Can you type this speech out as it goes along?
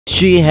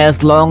She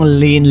has long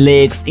lean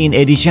legs in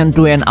addition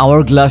to an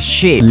hourglass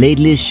shape.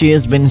 Lately, she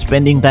has been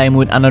spending time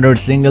with another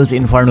singles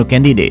Inferno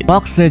candidate.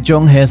 Se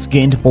Jeong has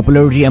gained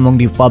popularity among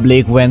the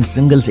public when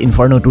singles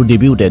Inferno 2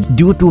 debuted.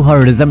 Due to her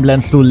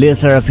resemblance to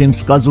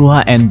SSERAFIM's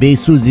Kazuha and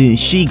Suzy,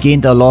 she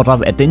gained a lot of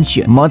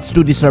attention. Much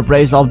to the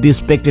surprise of the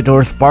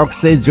spectators,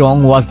 Se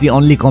Jeong was the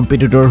only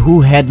competitor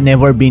who had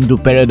never been to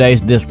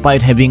Paradise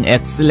despite having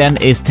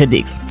excellent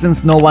aesthetics.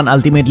 Since no one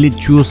ultimately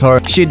chose her,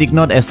 she did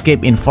not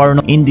escape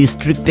Inferno in the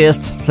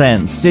strictest sense.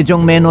 Se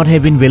Jeong may not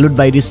have been valued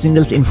by the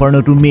singles Inferno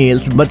 2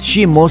 males, but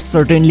she most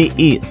certainly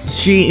is.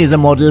 She is a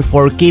model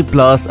for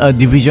KPlus, a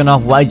division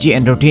of YG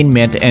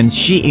Entertainment, and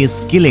she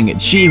is killing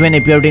it. She even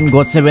appeared in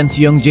GOT7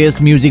 Sejong's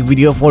music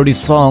video for the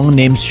song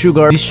named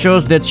Sugar. This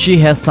shows that she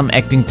has some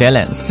acting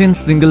talent.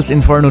 Since singles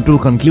Inferno 2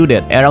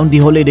 concluded, around the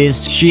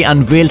holidays, she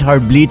unveiled her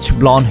bleached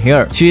blonde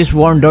hair. She has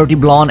worn dirty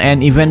blonde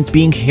and even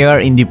pink hair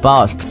in the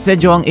past.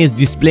 Sejong is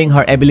displaying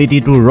her ability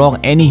to rock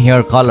any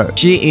hair color.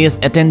 She is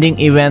attending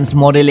events,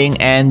 modeling,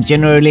 and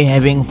generally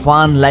having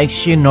fun like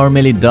she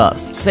normally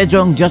does.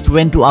 Sejong just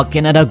went to a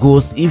Canada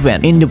Ghost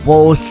event. In the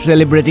post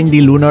celebrating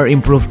the lunar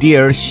improved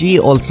year, she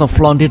also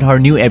flaunted her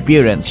new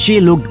appearance. She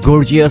looked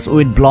gorgeous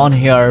with blonde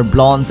hair,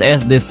 blondes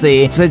as they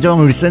say.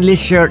 Sejong recently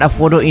shared a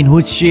photo in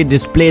which she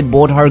displayed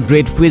both her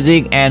great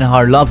physique and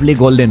her lovely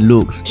golden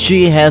looks.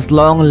 She has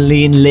long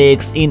lean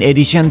legs in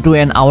addition to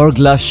an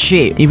hourglass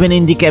shape. Even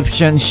in the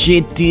caption,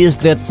 she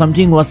teased that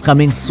something was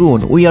coming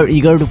soon. We are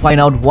eager to find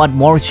out what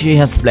more she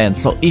has planned.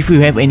 So if you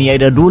have any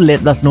idea, do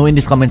let us know in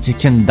this comment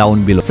section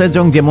down below.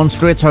 Sejong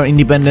demonstrates her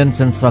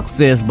independence and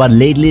success, but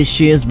lately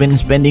she has been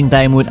spending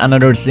time with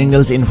another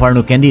singles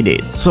Inferno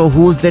candidate. So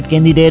who's that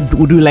candidate?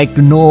 Would you like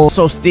to know?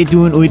 So stay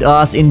tuned with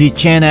us in the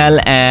channel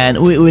and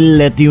we will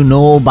let you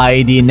know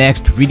by the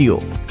next video.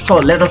 So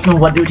let us know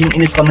what you think in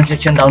this comment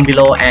section down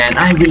below and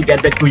I will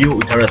get back to you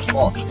with a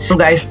response. So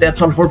guys,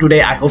 that's all for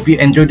today. I hope you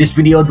enjoyed this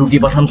video. Do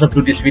give a thumbs up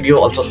to this video.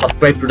 Also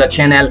subscribe to the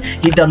channel.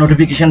 Hit the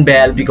notification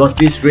bell because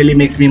this really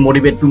makes me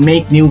motivated to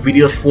make new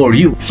videos for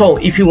you. So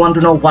if you want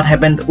to know what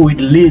happened with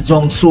Lee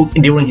Jong-suk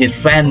during his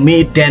fan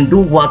meet, then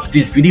do watch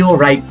this video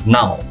right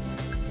now.